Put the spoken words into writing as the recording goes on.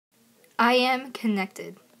I am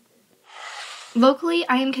connected. Locally,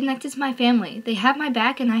 I am connected to my family. They have my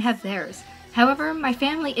back and I have theirs. However, my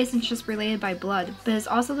family isn't just related by blood, but is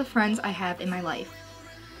also the friends I have in my life.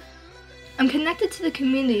 I'm connected to the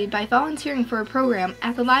community by volunteering for a program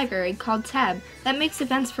at the library called TAB that makes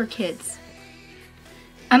events for kids.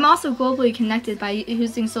 I'm also globally connected by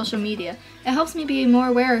using social media. It helps me be more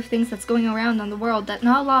aware of things that's going around on the world that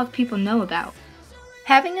not a lot of people know about.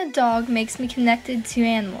 Having a dog makes me connected to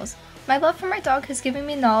animals. My love for my dog has given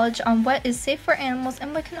me knowledge on what is safe for animals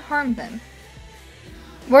and what can harm them.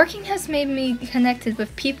 Working has made me connected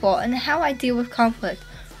with people and how I deal with conflict,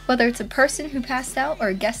 whether it's a person who passed out or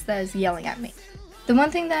a guest that is yelling at me. The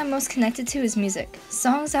one thing that I'm most connected to is music.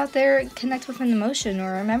 Songs out there connect with an emotion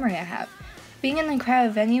or a memory I have. Being in a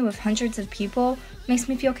crowded venue with hundreds of people makes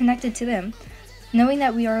me feel connected to them, knowing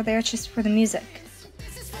that we are there just for the music.